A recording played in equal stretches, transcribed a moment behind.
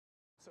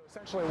So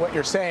essentially what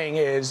you're saying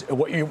is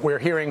we're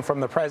hearing from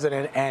the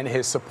president and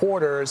his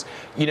supporters,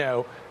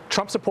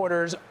 Trump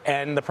supporters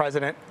and the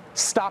president,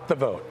 stop the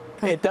vote.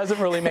 It doesn't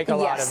really make a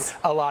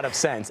lot of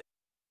sense.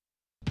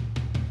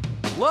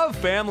 Love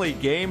family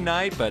game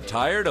night but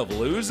tired of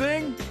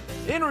losing?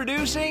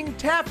 Introducing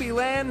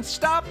Taffyland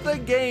Stop the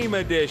Game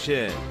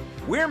Edition.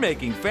 We're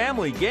making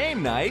family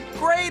game night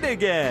great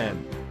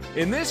again.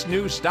 In this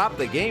new Stop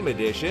the Game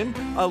edition,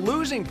 a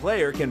losing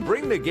player can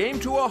bring the game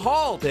to a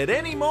halt at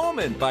any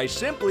moment by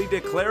simply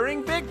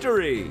declaring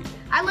victory.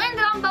 I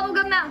landed on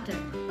Bubblegum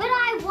Mountain. But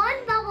I won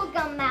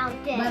Bubblegum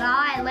Mountain. But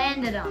I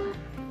landed on it.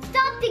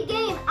 Stop the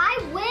game, I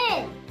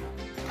win.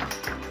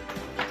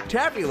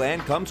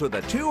 Taffyland comes with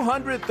a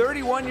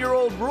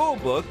 231-year-old rule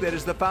book that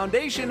is the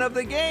foundation of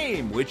the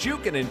game, which you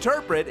can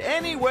interpret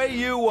any way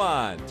you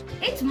want.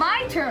 It's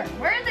my turn.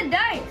 Where are the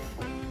dice?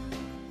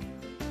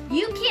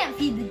 You can't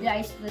feed the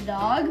dice to the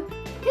dog.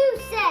 Who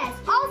says?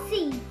 I'll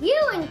see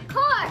you in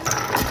court.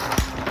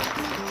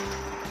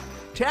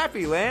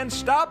 Taffyland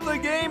Stop the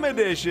Game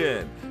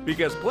Edition,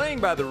 because playing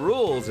by the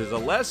rules is a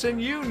lesson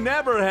you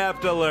never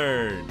have to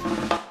learn.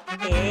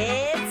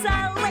 It's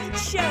a late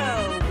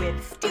show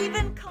with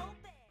Stephen Colbert.